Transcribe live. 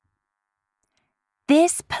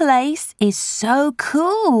This place is so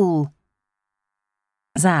cool.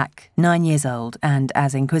 Zach, 9 years old and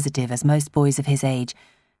as inquisitive as most boys of his age,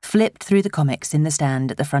 flipped through the comics in the stand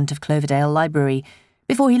at the front of Cloverdale Library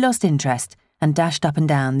before he lost interest and dashed up and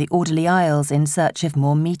down the orderly aisles in search of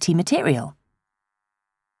more meaty material.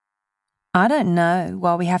 I don't know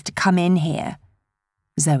why we have to come in here,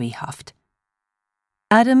 Zoe huffed.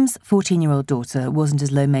 Adam's 14-year-old daughter wasn't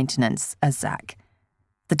as low maintenance as Zach.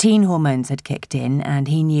 The teen hormones had kicked in, and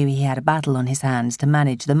he knew he had a battle on his hands to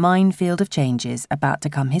manage the minefield of changes about to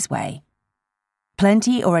come his way.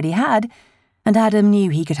 Plenty already had, and Adam knew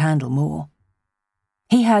he could handle more.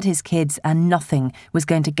 He had his kids, and nothing was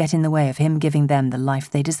going to get in the way of him giving them the life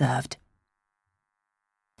they deserved.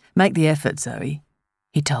 Make the effort, Zoe,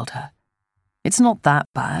 he told her. It's not that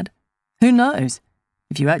bad. Who knows?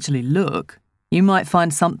 If you actually look, you might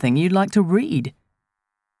find something you'd like to read.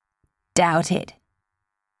 Doubt it.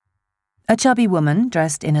 A chubby woman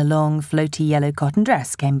dressed in a long, floaty yellow cotton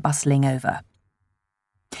dress came bustling over.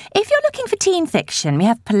 If you're looking for teen fiction, we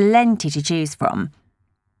have plenty to choose from.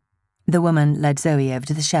 The woman led Zoe over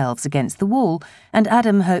to the shelves against the wall, and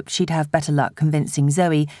Adam hoped she'd have better luck convincing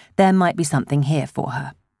Zoe there might be something here for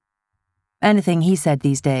her. Anything he said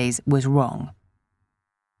these days was wrong.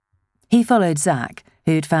 He followed Zach,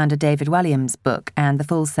 who'd found a David Walliams book and the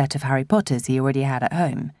full set of Harry Potters he already had at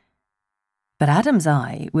home. But Adam's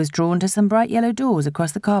eye was drawn to some bright yellow doors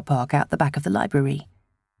across the car park out the back of the library.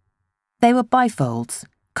 They were bifolds,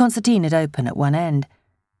 concertinaed open at one end.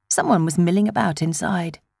 Someone was milling about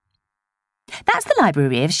inside. That's the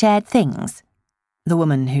Library of Shared Things, the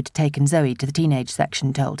woman who'd taken Zoe to the teenage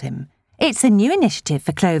section told him. It's a new initiative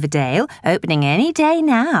for Cloverdale, opening any day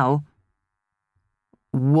now.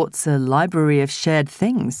 What's a Library of Shared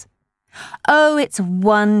Things? Oh, it's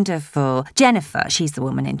wonderful. Jennifer, she's the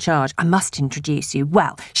woman in charge. I must introduce you.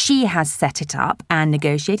 Well, she has set it up and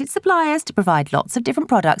negotiated suppliers to provide lots of different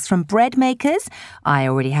products from bread makers, I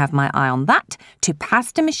already have my eye on that, to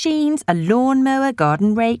pasta machines, a lawnmower,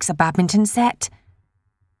 garden rakes, a badminton set.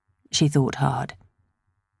 She thought hard.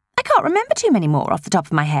 I can't remember too many more off the top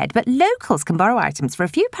of my head, but locals can borrow items for a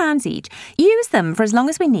few pounds each, use them for as long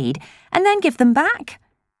as we need, and then give them back.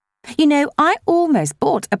 You know, I almost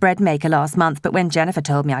bought a bread maker last month, but when Jennifer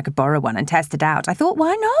told me I could borrow one and test it out, I thought,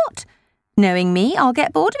 why not? Knowing me, I'll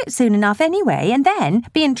get bored of it soon enough anyway, and then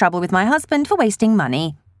be in trouble with my husband for wasting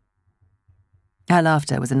money. Her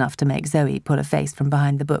laughter was enough to make Zoe pull a face from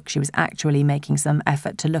behind the book she was actually making some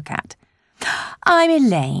effort to look at. I'm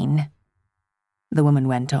Elaine, the woman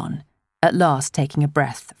went on, at last taking a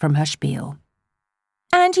breath from her spiel.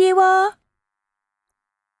 And you are?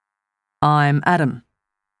 I'm Adam.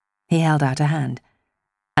 He held out a hand.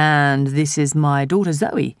 And this is my daughter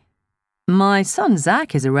Zoe. My son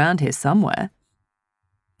Zach is around here somewhere.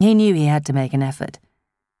 He knew he had to make an effort.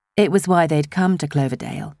 It was why they'd come to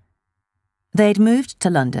Cloverdale. They'd moved to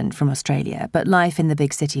London from Australia, but life in the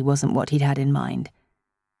big city wasn't what he'd had in mind.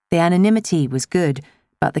 The anonymity was good,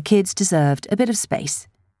 but the kids deserved a bit of space,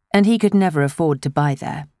 and he could never afford to buy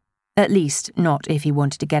there. At least, not if he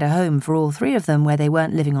wanted to get a home for all three of them where they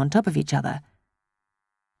weren't living on top of each other.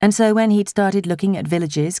 And so when he'd started looking at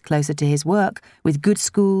villages closer to his work, with good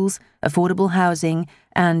schools, affordable housing,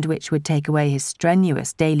 and which would take away his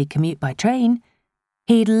strenuous daily commute by train,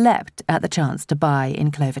 he'd leapt at the chance to buy in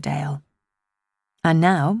Cloverdale. And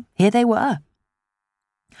now, here they were.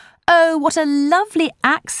 Oh, what a lovely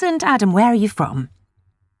accent, Adam. Where are you from?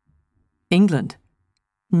 England.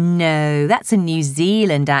 No, that's a New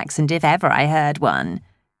Zealand accent if ever I heard one.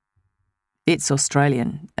 It's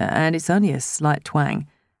Australian, and it's only a slight twang.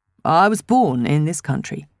 I was born in this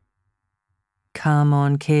country. Come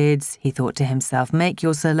on, kids, he thought to himself, make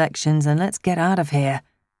your selections and let's get out of here.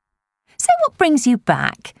 So what brings you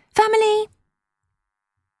back? Family?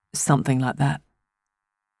 Something like that.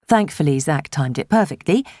 Thankfully, Zach timed it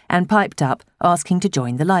perfectly and piped up, asking to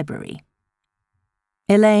join the library.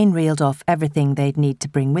 Elaine reeled off everything they'd need to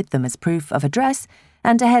bring with them as proof of address,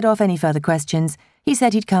 and to head off any further questions, he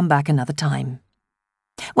said he'd come back another time.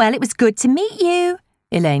 Well, it was good to meet you,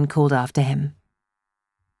 Elaine called after him.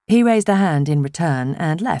 He raised a hand in return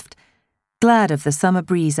and left, glad of the summer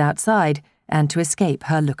breeze outside and to escape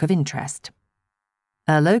her look of interest.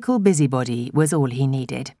 A local busybody was all he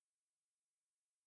needed.